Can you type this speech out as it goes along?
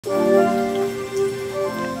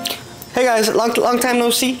Hey guys, long time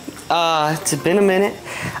no see. It's been a minute.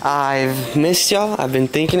 I've missed y'all. I've been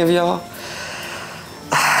thinking of y'all.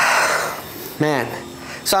 Man,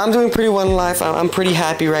 so I'm doing pretty well in life. I'm pretty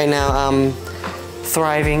happy right now. I'm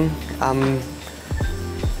thriving.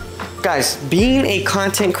 Guys, being a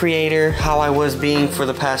content creator, how I was being for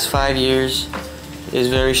the past 5 years, is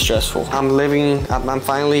very stressful. I'm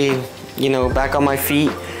finally, you know, back on my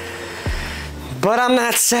feet, but I'm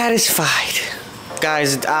not satisfied.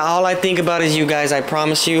 Guys, all I think about is you guys, I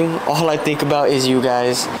promise you. All I think about is you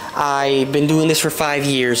guys. I've been doing this for 5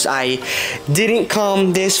 years. I didn't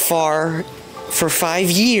come this far for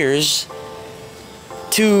 5 years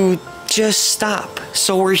to just stop.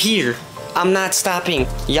 So we're here. I'm not stopping.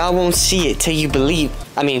 Y'all won't see it till you believe.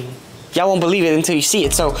 I mean, y'all won't believe it until you see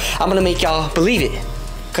it. So I'm gonna make y'all believe it.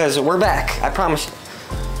 Cause we're back, I promise.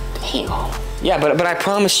 Damn. Yeah, but I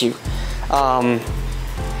promise you.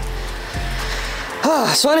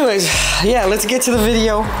 So anyways, yeah, let's get to the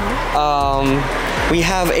video. We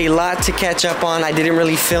have a lot to catch up on. I didn't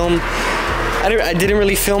really film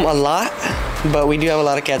a lot, but we do have a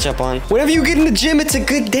lot to catch up on. Whenever you get in the gym, it's a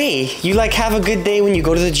good day. You like have a good day when you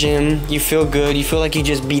go to the gym. You feel good. You feel like you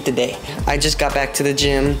just beat the day. I just got back to the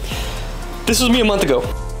gym. This was me a month ago.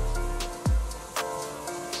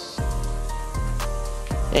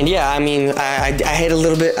 And yeah, I mean, I hit a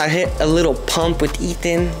little bit. I hit a little pump with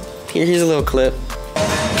Ethan. Here's a little clip.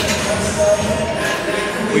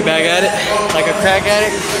 We back at it, like a crack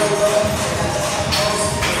addict.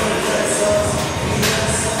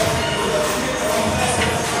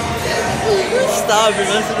 Stop, you're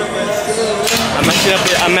messing up my set.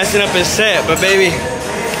 I'm messing up his set, but baby,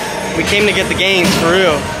 we came to get the gains for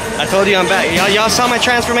real. I told you I'm back. Y'all saw my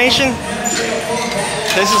transformation?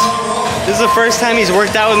 This is the first time he's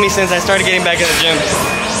worked out with me since I started getting back in the gym.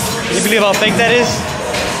 Can you believe how fake that is?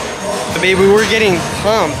 But baby, we're getting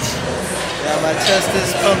pumped. Yeah, my chest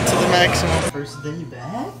is pumped to the maximum. First day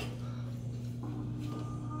back?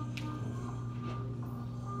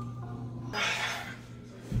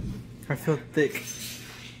 I feel thick.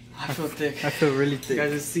 I feel thick. I feel really thick.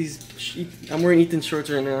 Guys, it's these. I'm wearing Ethan's shorts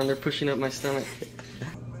right now, and they're pushing up my stomach.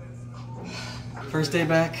 First day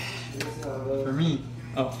back. For me.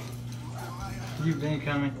 Oh. You've been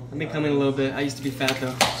coming. I've been coming a little bit. I used to be fat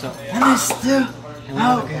though, so. And I still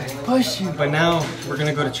push you. But now we're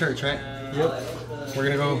gonna go to church, right? Yep. We're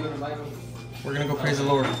gonna go praise the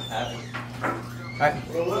Lord. Alright.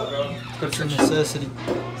 Go to church. Necessity.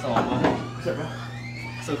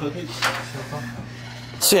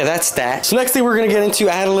 So yeah, that's that. So next thing we're gonna get into,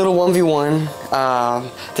 I had a little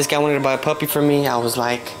 1v1. This guy wanted to buy a puppy from me. I was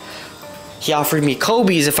like, he offered me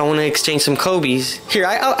Kobe's if I want to exchange some Kobe's. Here,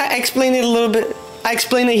 I explained it a little bit. I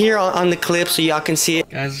explained it here on the clip so y'all can see it.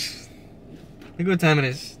 Guys, look what time it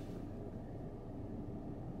is.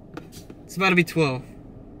 It's about to be 12.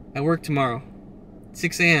 I work tomorrow.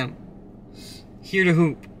 6 a.m. Here to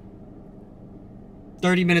hoop.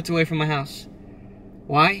 30 minutes away from my house.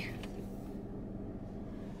 Why?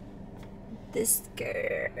 This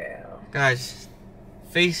girl. Guys,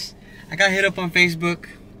 I got hit up on Facebook.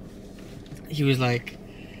 He was like,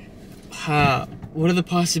 what are the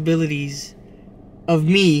possibilities of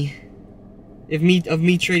me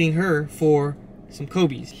trading her for some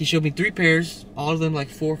Kobe's? He showed me 3 pairs, all of them like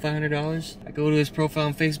 $400 or $500. I go to his profile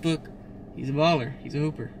on Facebook. He's a baller. He's a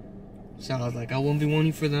hooper. So I was like, I'll 1v1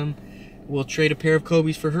 you for them. We'll trade a pair of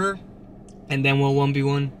Kobe's for her, and then we'll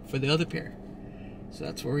 1v1 for the other pair. So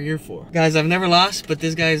that's what we're here for. Guys, I've never lost, but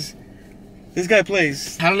this guy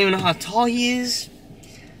plays. I don't even know how tall he is.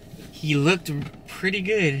 He looked pretty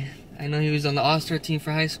good. I know he was on the All-Star team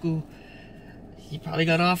for high school. He probably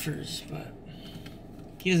got offers, but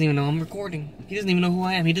he doesn't even know I'm recording. He doesn't even know who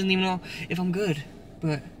I am. He doesn't even know if I'm good.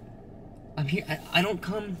 But I'm here. I don't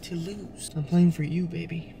come to lose. I'm playing for you,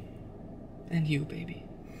 baby. And you, baby.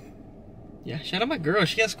 Yeah, shout out my girl.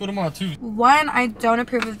 She has school tomorrow, too. One, I don't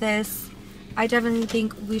approve of this. I definitely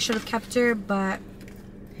think we should have kept her, but...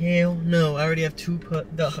 Hell no. I already have 2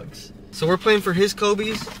 dogs. So we're playing for his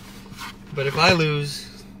Kobe's. But if I lose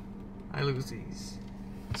these.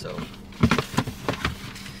 So,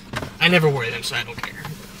 I never wear them, so I don't care.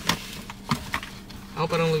 I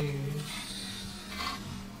hope I don't lose.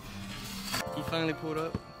 He finally pulled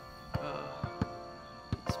up.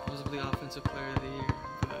 Supposedly offensive player of the year.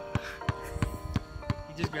 But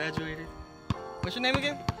he just graduated. What's your name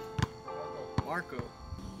again? Marco.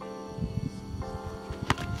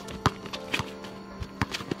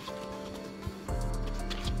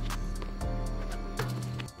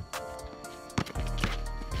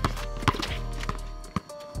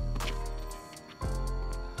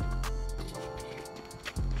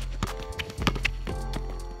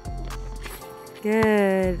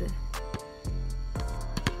 Good.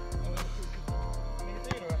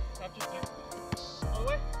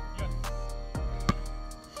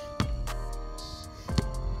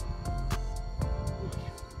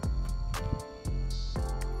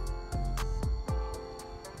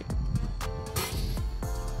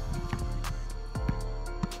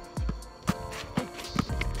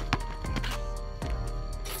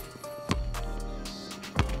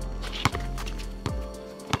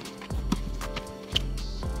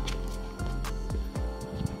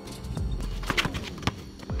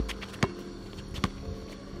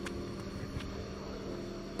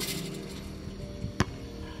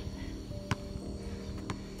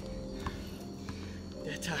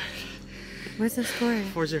 Yeah, tired. What's the score?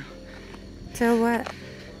 4-0. To what?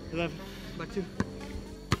 11. By 2.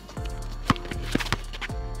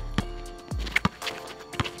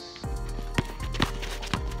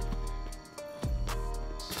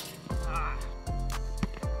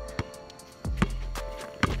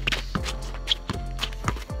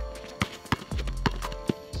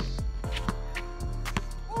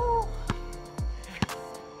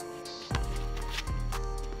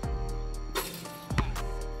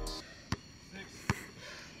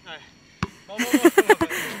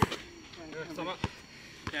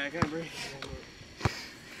 Yeah, I gotta breathe.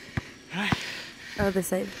 Alright. Oh, this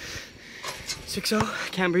side.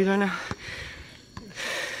 6-0. Can't breathe right now.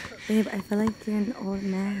 Babe, I feel like you're an old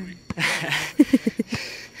man.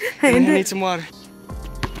 I need some water.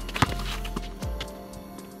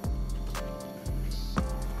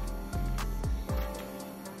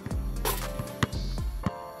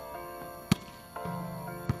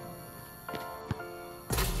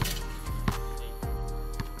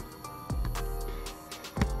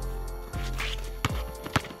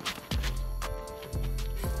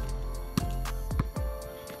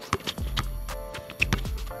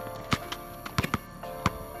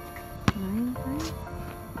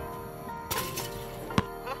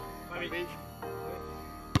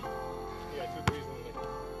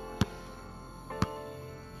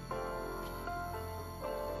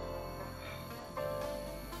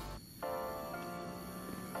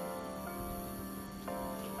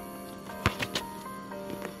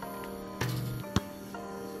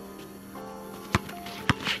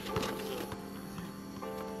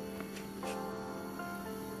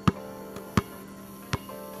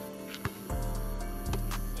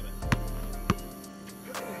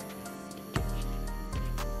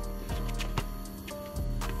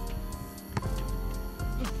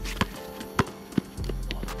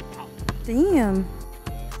 Damn.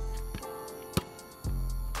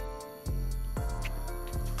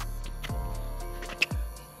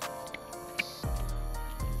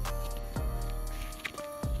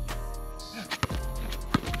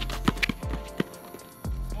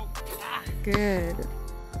 Good.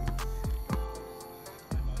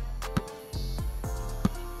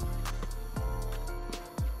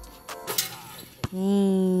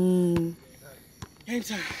 Dang. Game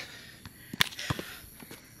time.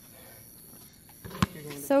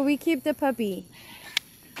 So we keep the puppy.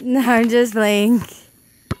 No, I'm just playing.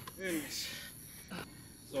 Goodness.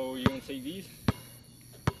 So you gonna take these?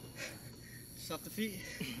 Stop the feet.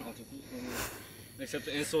 Off the feet. Except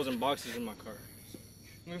the insoles and boxes in my car.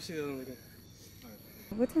 Let me see the other one again.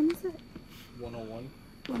 What time is it? 101.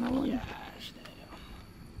 101. Gosh, damn.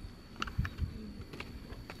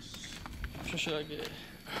 What should I get?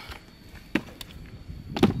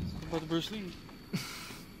 What about the Bruce Lee?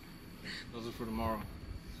 Those are for tomorrow.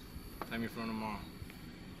 Time me for tomorrow.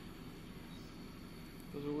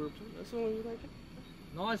 Those are weird. That's the one you like.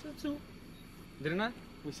 No, I said two. Didn't I?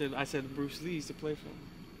 I said Bruce Lee's to play for him.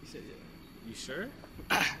 He said yeah. You sure?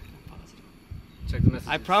 I'm positive. Check the message.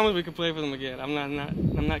 I promise we can play for them again.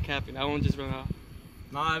 I'm not capping. I won't just run off.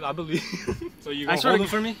 No, I believe. So you I gonna swear hold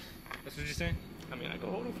to them for me? That's what you're saying? I mean, I go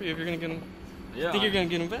hold them for you if you're gonna get them. Yeah. I think you're gonna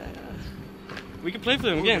get them back. We can play for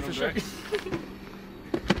them We'll again get for 'em sure. back.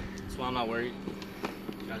 That's why I'm not worried.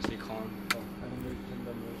 Gotta stay calm.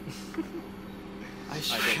 I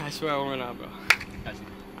swear I won't run out, bro. Gotcha.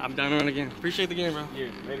 I'm down to run again. Appreciate the game, bro. Yeah,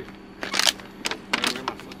 later. Where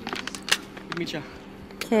my fucking Good to meet ya.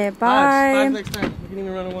 Okay, Five bye. next time. We can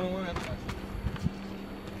even run a one-on-one after that.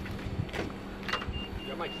 You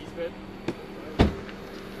got my keys, bed?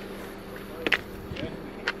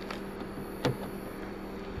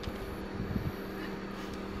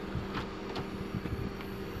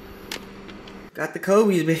 Got the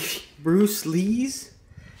Kobe's, baby. Bruce Lee's.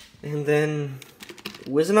 And then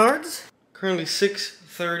Wizenards. Currently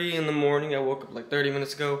 6:30 in the morning. I woke up like 30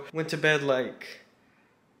 minutes ago. Went to bed like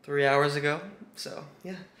 3 hours ago. So,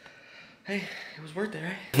 yeah. Hey, it was worth it,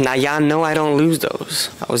 right? Now y'all know I don't lose those.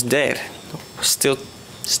 I was dead. Still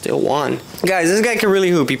won. Guys, this guy can really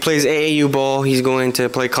hoop. He plays AAU ball. He's going to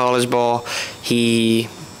play college ball. He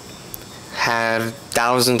had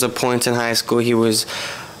thousands of points in high school. He was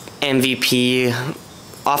MVP,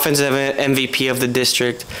 offensive MVP of the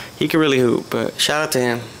district. He can really hoop, but shout out to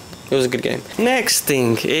him. It was a good game. Next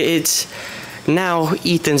thing, it's now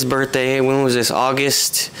Ethan's birthday. When was this?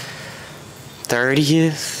 August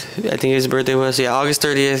 30th? I think his birthday was. Yeah, August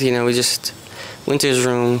 30th. You know, we just went to his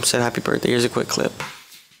room, said happy birthday. Here's a quick clip.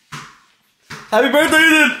 Happy birthday,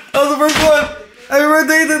 Ethan! That was the first one! Happy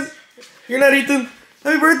birthday, Ethan! You're not Ethan!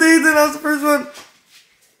 Happy birthday, Ethan! That was the first one!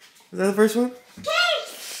 Was that the first one?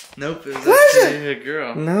 Nope, it was What? actually a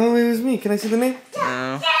girl. No, it was me. Can I see the name?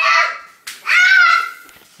 No.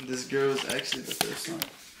 This girl was actually the first one.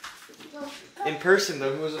 In person,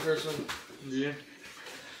 though. Who was the first one? Yeah.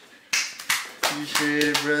 Appreciate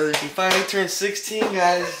it, brother. He finally turned 16,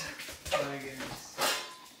 guys.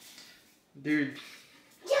 Dude.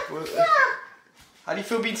 What, how do you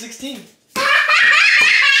feel being 16?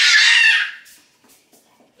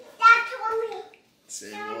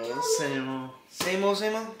 Same old, same old. Same old,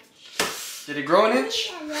 same old? Did it grow an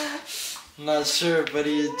inch? I'm not sure, but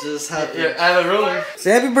he just happened. Yeah, I have a ruler.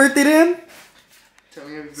 Say happy birthday to him. Tell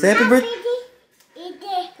me happy birthday. Say happy birthday.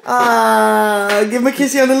 Ah, give him a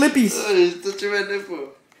kissy on the lippies. Oh, he's touching my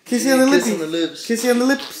nipple. Kissy on the Kiss lippies. on the lips. Kissy on the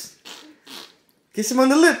lips. Kiss him on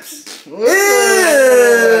the lips.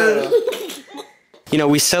 Yeah. You know,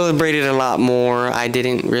 we celebrated a lot more. I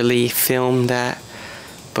didn't really film that,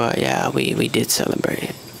 but yeah, we did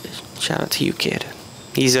celebrate. Shout out to you, kid.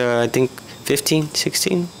 He's I think 15,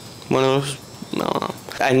 16, one of those. No.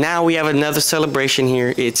 And now we have another celebration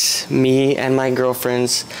here. It's me and my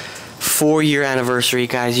girlfriend's 4-year anniversary,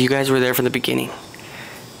 guys. You guys were there from the beginning.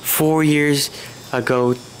 4 years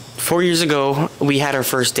ago, we had our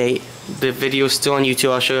first date. The video's still on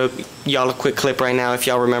YouTube. I'll show y'all a quick clip right now if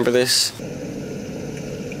y'all remember this.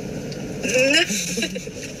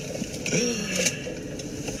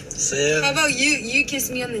 How about you kiss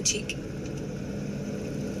me on the cheek?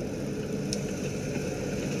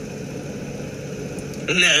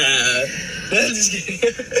 Nah, I'm just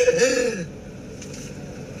kidding.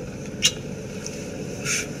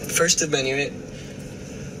 First amendment.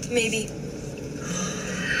 Maybe.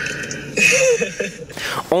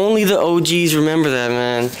 Only the OGs remember that,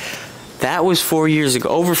 man. That was 4 years ago,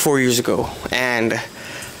 over 4 years ago, and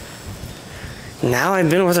now I've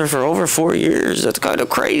been with her for over 4 years. That's kind of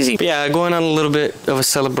crazy. But yeah, going on a little bit of a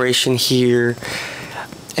celebration here,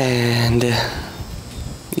 and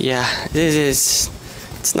yeah, it's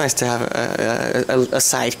nice to have a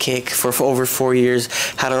sidekick for over 4 years.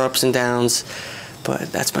 Had our ups and downs,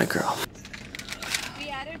 but that's my girl. We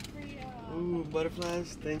added free. Ooh,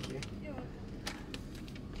 butterflies. Thank you.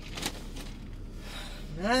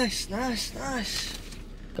 Nice, nice, nice.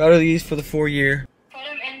 Got her these for the 4-year. Put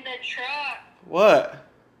them in the truck. What?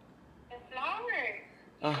 The flowers.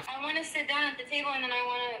 Oh. I want to sit down at the table and then I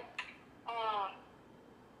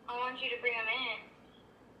want you to bring them in.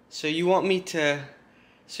 So you want me to?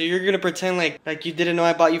 So you're gonna pretend like you didn't know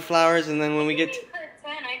I bought you flowers, and then when we get to,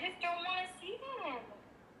 Pretend. I just don't want to see them.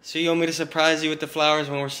 so you want me to surprise you with the flowers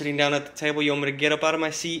when we're sitting down at the table? You want me to get up out of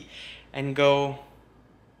my seat and go?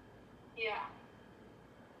 Yeah.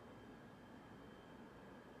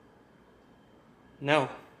 No.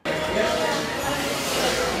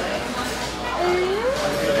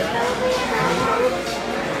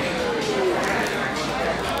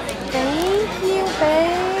 Thank you,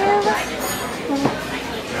 babe.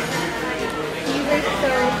 These are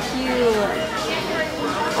so cute.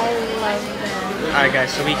 I love them. Alright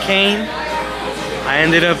guys, so we came. I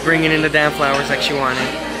ended up bringing in the damn flowers like she wanted.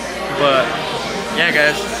 But yeah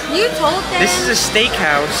guys, You told them. this is a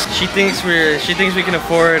steakhouse. She thinks we can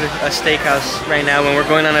afford a steakhouse right now when we're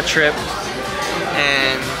going on a trip.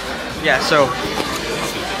 And yeah, so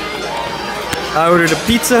I ordered a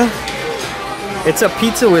pizza. It's a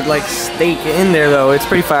pizza with like steak in there though. It's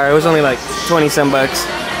pretty fire. It was only like 20 some bucks.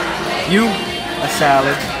 You a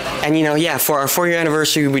salad. And you know, yeah, for our 4-year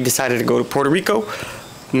anniversary, we decided to go to Puerto Rico.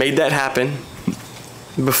 Made that happen.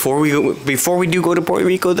 Before we do go to Puerto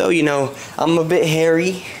Rico, though, you know, I'm a bit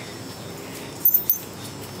hairy,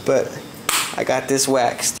 but I got this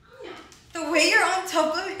waxed. The way you're on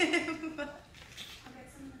top of him.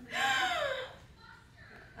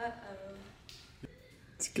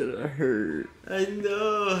 It's gonna hurt. I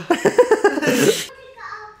know.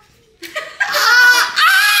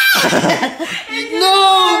 No!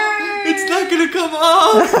 It's not gonna come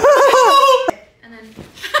off! And then.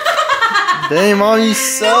 Damn, Mom, you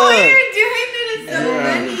suck. No, you're doing it so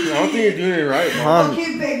many. think you're doing it right, Mom.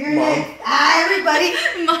 Okay, babe, you're next. Ah, everybody.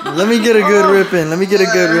 Let me get a good rip in. Let me get a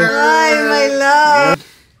good rip. Hi, my love.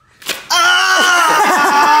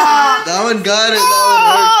 That one got it.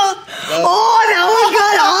 Oh, that one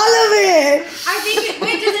got all of it. I think.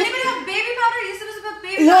 Wait, does anybody have baby powder? You supposed to put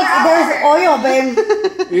baby Look, powder. there's oil, babe.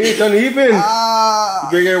 It's uneven.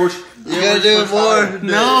 You gotta do it more.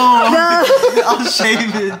 No. I'll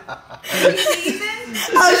shave it.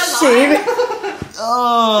 I'll shave it.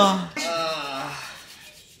 Oh.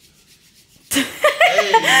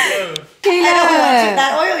 Caleb.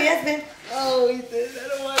 That oil, yes, babe. Oh, he did. I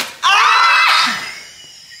don't want.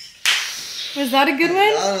 Was that a good one?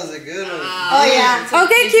 That was a good one. Oh, yeah.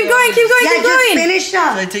 Okay, keep going, keep going, Yeah, keep just going. finish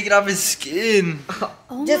up. I take it off his skin.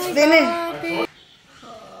 Oh Just my finish. God, babe.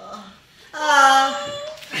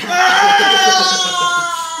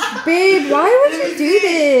 Babe, why would you do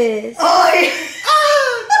this? Oh, yeah.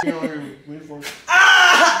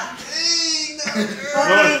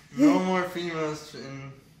 No more females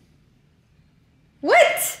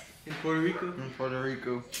What? in Puerto Rico. In Puerto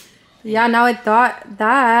Rico. Yeah, now I thought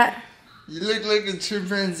that. You look like a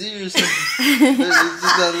chimpanzee or something. It's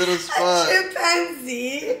just that little spot.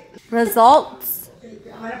 Chimpanzee. Results.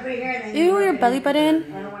 I'm gonna put it here and then. Ew, your belly button.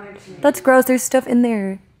 That's gross. There's stuff in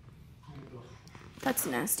there. That's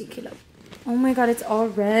nasty, Caleb. Oh my god, it's all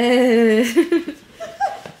red.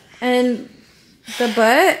 And the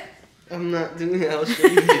butt? I'm not doing it. I'll show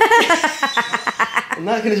you. I'm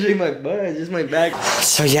not gonna show you my butt, just my back.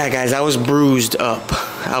 So yeah, guys, I was bruised up.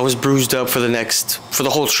 I was bruised up for the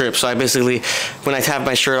whole trip. So I basically, when I have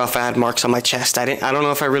my shirt off, I had marks on my chest. I don't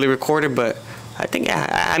know if I really recorded, but I think,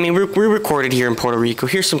 I mean, we recorded here in Puerto Rico.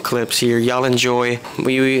 Here's some clips here. Y'all enjoy.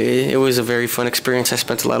 It was a very fun experience. I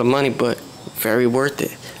spent a lot of money, but very worth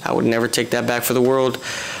it. I would never take that back for the world.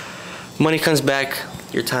 Money comes back,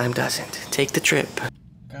 your time doesn't. Take the trip.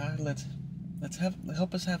 God, let's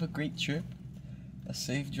help us have a great trip, a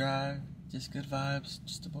safe drive, just good vibes,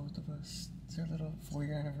 just the both of us. It's our little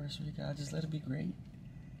 4-year anniversary, God. Just let it be great.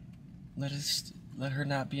 Let her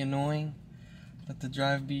not be annoying. Let the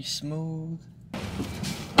drive be smooth.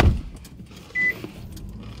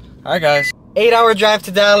 All right, guys. 8-hour drive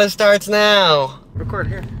to Dallas starts now. Record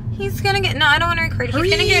here. He's gonna get. No, I don't want to record. He's Hurry.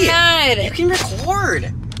 gonna get mad. You can record.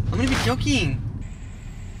 I'm gonna be joking.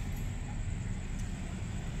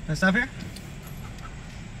 Can I stop here?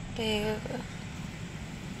 Babe.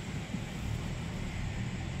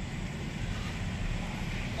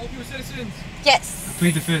 All people citizens. Yes.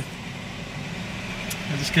 Plead the fifth.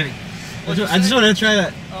 I'm just kidding. I just wanted to try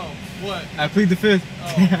that. Oh, what? I plead the fifth.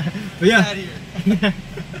 Oh. But yeah. Get out of here.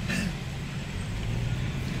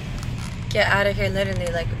 Get out of here, literally,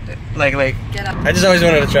 like. Like. Get up. I just always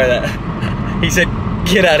wanted to try that. He said,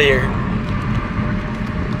 "Get out of here."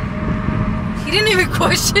 He didn't even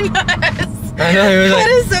question us. I know. He was like, That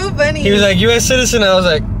is so funny. he was like, "U.S. citizen." I was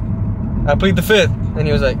like, "I plead the fifth." And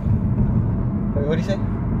he was like, wait, what did he say?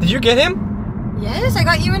 Did you get him? Yes, I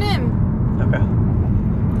got you and him. Okay.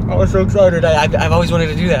 I was so excited. I've always wanted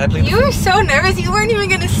to do that. I plead the You were so nervous. You weren't even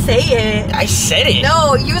gonna say it. I said it.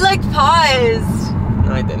 No, you like paused.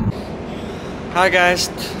 No, I didn't. Alright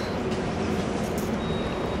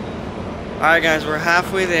guys, we're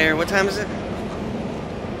halfway there. What time is it?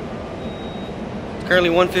 Currently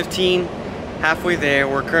 1:15. Halfway there.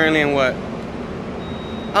 We're currently in what?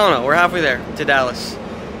 I don't know. We're halfway there to Dallas.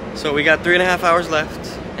 So we got 3.5 hours left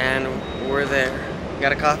and we're there.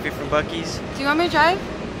 Got a coffee from Buc-ee's. Do you want me to drive?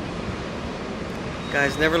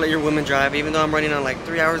 Guys, never let your women drive, even though I'm running on like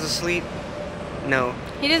 3 hours of sleep. No,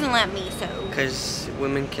 He doesn't let me, so. because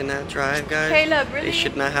women cannot drive, guys. Caleb, really? They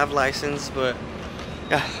should not have license, but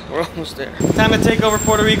yeah, we're almost there. Time to take over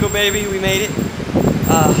Puerto Rico, baby. We made it.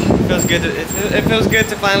 Feels good. It feels good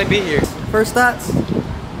to finally be here. First thoughts?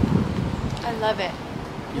 I love it.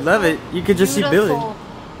 You love it. You could just see buildings.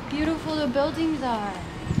 Beautiful the buildings are.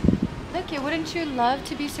 Look it, wouldn't you love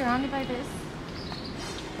to be surrounded by this?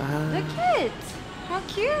 Look it. How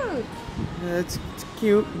cute. Yeah, it's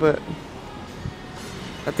cute, but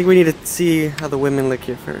I think we need to see how the women look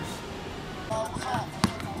here first.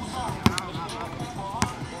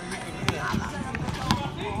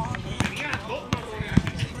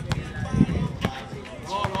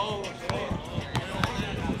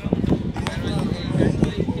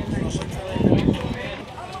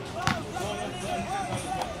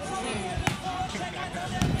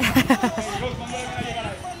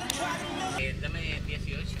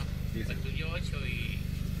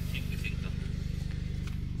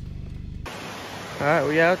 Alright,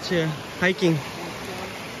 we out here hiking.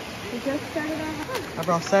 We just started our hike. I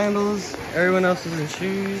brought sandals. Everyone else is in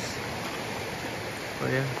shoes. Oh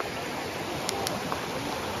yeah.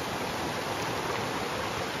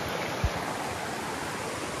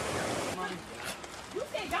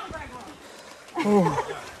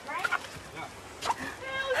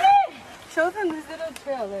 Show them this little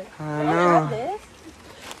trail. Look. I know. This?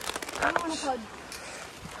 I don't want to call.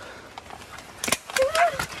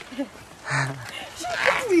 She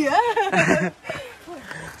picked me up.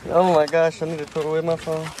 Oh my gosh, I need to throw away my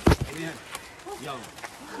phone.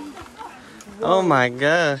 Oh my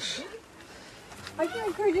gosh. I can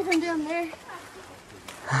record you from down there.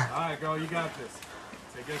 Alright, girl, you got this.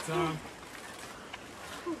 Take your time.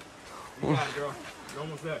 You got it, girl. You're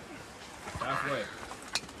almost there. Halfway.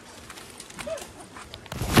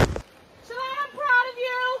 Shalane, I'm proud of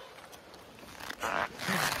you.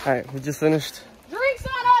 Alright, we just finished. Drinks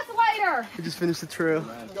on us later. We just finished the trail.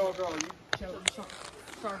 Go, girl.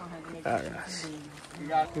 Alright.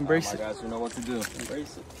 You Embrace oh it. my gosh, you know what to do.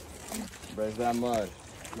 Embrace it. Embrace that mud.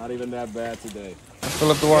 Not even that bad today.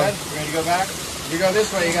 Fill up the water. We're going to go back. If you go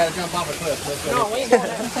this way, you got to jump off a cliff. Let's go. No, we ain't going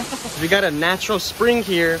there. We got a natural spring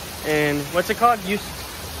here, and what's it called? What?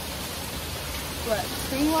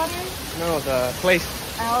 Spring water? No, the place.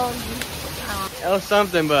 Oh, L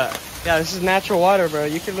something, but yeah, this is natural water, bro.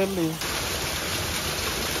 You can literally.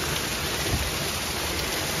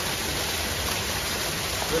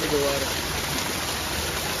 Really good water.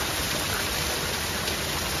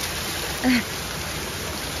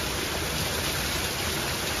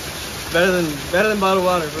 better than bottled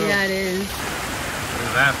water, bro. yeah, it is. He's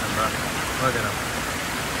laughing, bro. Look at him.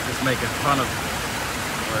 Just making fun of him.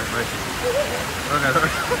 Where is he? Look at her.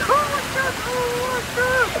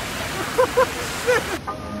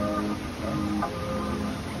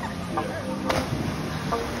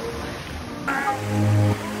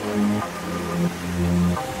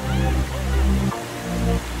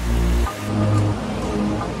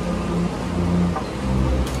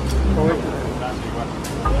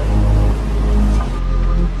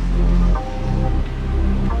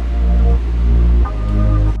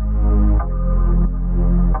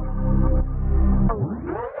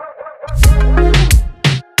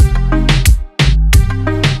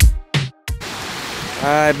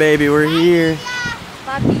 Alright, baby, we're here.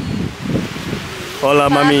 Papi. Hola,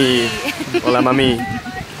 mami. Hola, mami.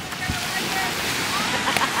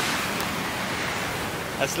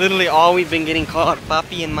 That's literally all we've been getting called,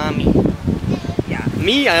 papi and mommy. Yeah.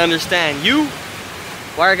 Me, I understand. You?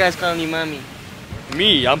 Why are guys calling you mommy?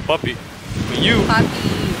 Me, I'm puppy. But you,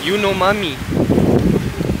 Papi. you know mommy.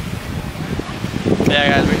 Yeah,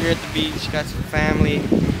 guys, we're here at the beach. Got some family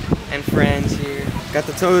and friends here. Got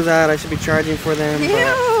the toes out. I should be charging for them,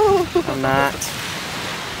 but I'm not.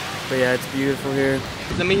 But yeah, it's beautiful here.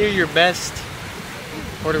 Let me hear your best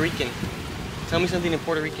Puerto Rican. Tell me something in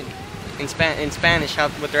Puerto Rican. In Spanish,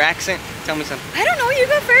 with their accent. Tell me something. I don't know. You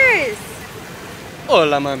go first.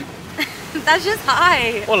 Hola, mami. That's just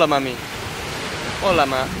hi. Hola, mami. Hola,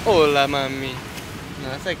 ma. Hola, mami. No,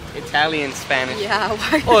 that's like Italian Spanish. Yeah.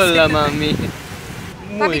 Why? Hola, mami.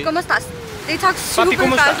 Papi, ¿cómo estás? They talk super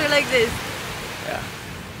 ¿cómo fast. estás? They're like this. Yeah.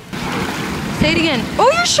 Say it again.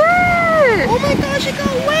 Oh, your shirt! Oh my gosh, it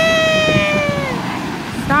got wet!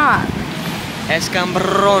 Stop.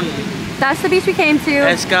 Escambrón. That's the beach we came to.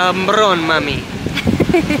 Escambrón, mami.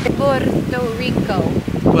 Puerto Rico.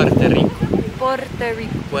 Puerto Rico. Puerto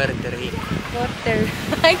Rico. Puerto Rico. Puerto.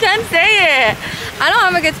 I can't say it. I don't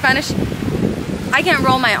have a good Spanish. I can't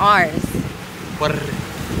roll my R's. Puerto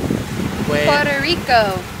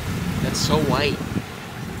Rico. That's so white.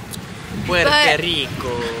 Puerto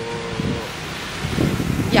Rico.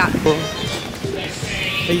 Yeah.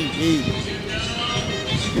 Hey, hey.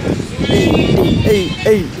 Hey, hey,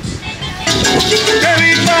 hey.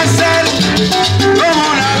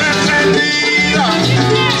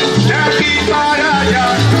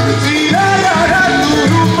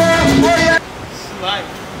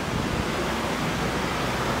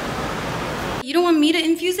 You don't want me to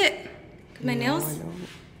infuse it? My nails? I don't.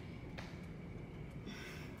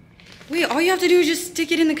 Wait, all you have to do is just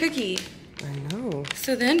stick it in the cookie. I know.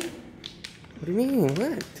 So then? What do you mean?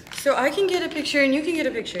 What? So I can get a picture and you can get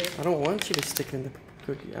a picture. I don't want you to stick it in the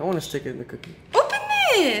cookie. I want to stick it in the cookie. Open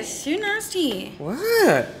this! You're nasty.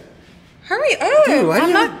 What? Hurry up! Dude, why do I'm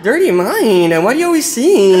you not. dirty mine? And why do you always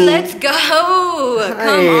sing? Let's go! Come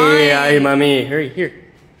Ay, on! ay, mami. Hurry, here.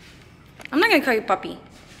 I'm not gonna call you puppy.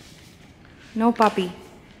 No puppy.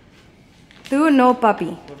 Do no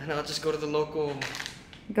puppy. Well, then I'll just go to the local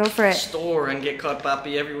Go for it. store and get caught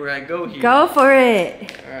papi everywhere I go here. Go for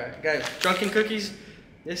it. Alright, guys, Drunken Cookies.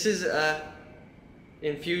 This is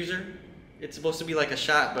infuser. It's supposed to be like a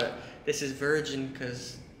shot, but this is virgin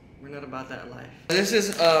because we're not about that life. This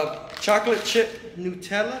is chocolate chip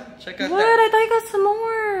Nutella. Check out What? that. I thought you got some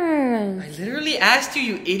more. I literally asked you,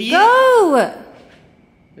 you idiot. Go!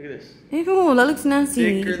 Look at this. Ew, that looks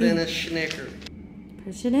nasty. Thicker than a Snicker.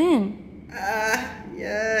 Push it in. Ah,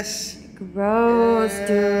 yes. Gross,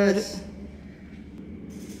 Yes.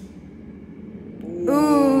 dude.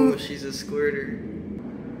 Ooh. She's a squirter.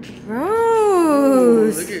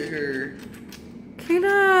 Gross. Look at her.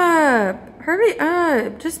 Caleb, hurry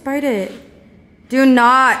up. Just bite it. Do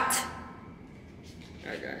not.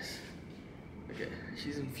 Alright, guys. Okay,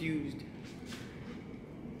 she's infused.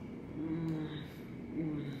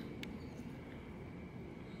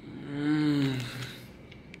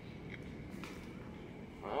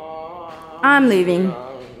 I'm leaving.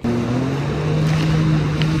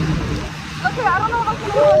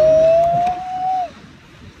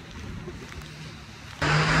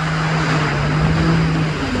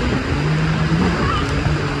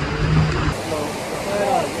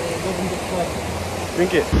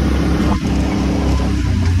 Drink it.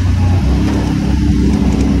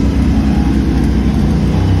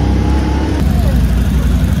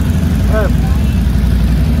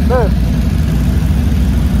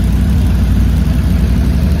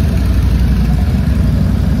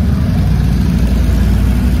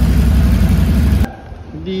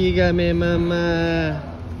 Dígame, mamá.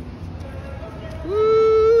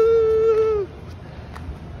 Woo!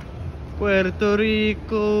 Puerto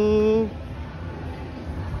Rico.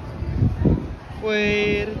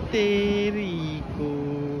 Puerto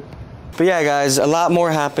Rico. But yeah, guys, a lot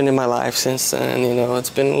more happened in my life since then. You know,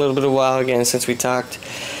 it's been a little bit of a while again since we talked.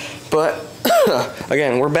 But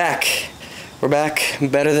again, we're back. We're back,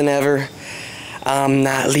 better than ever. I'm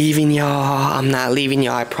not leaving y'all. I'm not leaving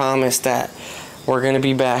y'all. I promise that we're gonna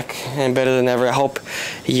be back and better than ever. I hope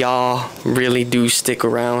y'all really do stick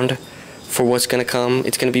around for what's gonna come.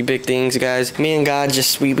 It's gonna be big things, guys. Me and God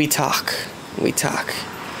just we talk. We talk.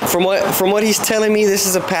 From what he's telling me, this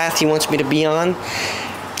is a path he wants me to be on.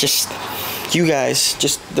 Just you guys,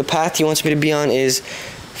 just the path he wants me to be on is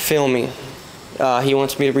filming. He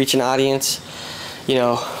wants me to reach an audience. You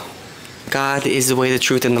know, God is the way, the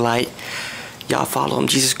truth, and the light. Y'all follow him,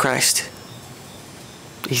 Jesus Christ.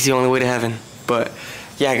 He's the only way to heaven. But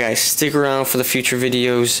yeah, guys, stick around for the future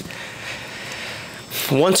videos.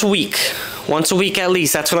 Once a week at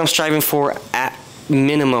least. That's what I'm striving for at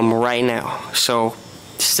minimum right now. So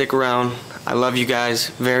stick around. I love you guys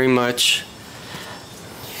very much.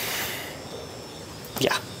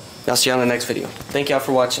 Yeah, I'll see you on the next video. Thank y'all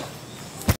for watching.